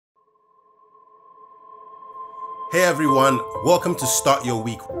Hey everyone, welcome to Start Your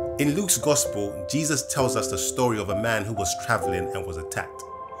Week. In Luke's Gospel, Jesus tells us the story of a man who was traveling and was attacked.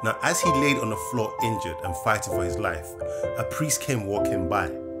 Now, as he laid on the floor injured and fighting for his life, a priest came walking by.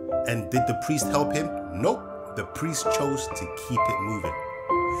 And did the priest help him? Nope, the priest chose to keep it moving.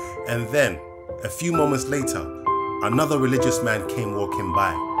 And then, a few moments later, another religious man came walking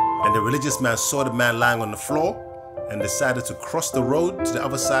by. And the religious man saw the man lying on the floor and decided to cross the road to the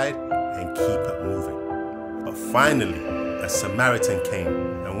other side and keep it moving. But finally, a Samaritan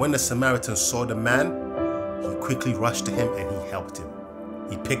came, and when the Samaritan saw the man, he quickly rushed to him and he helped him.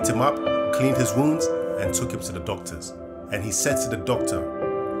 He picked him up, cleaned his wounds, and took him to the doctors. And he said to the doctor,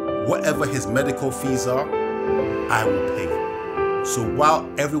 "Whatever his medical fees are, I will pay." So while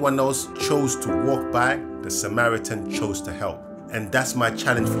everyone else chose to walk by, the Samaritan chose to help. And that's my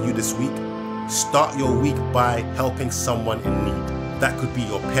challenge for you this week. Start your week by helping someone in need. That could be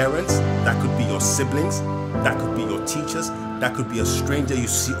your parents, that could be your siblings, that could be your teachers, that could be a stranger you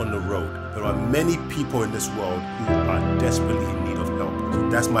see on the road. There are many people in this world who are desperately in need of help. So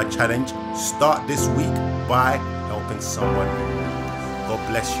that's my challenge. Start this week by helping someone in need. God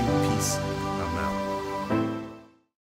bless you. Peace.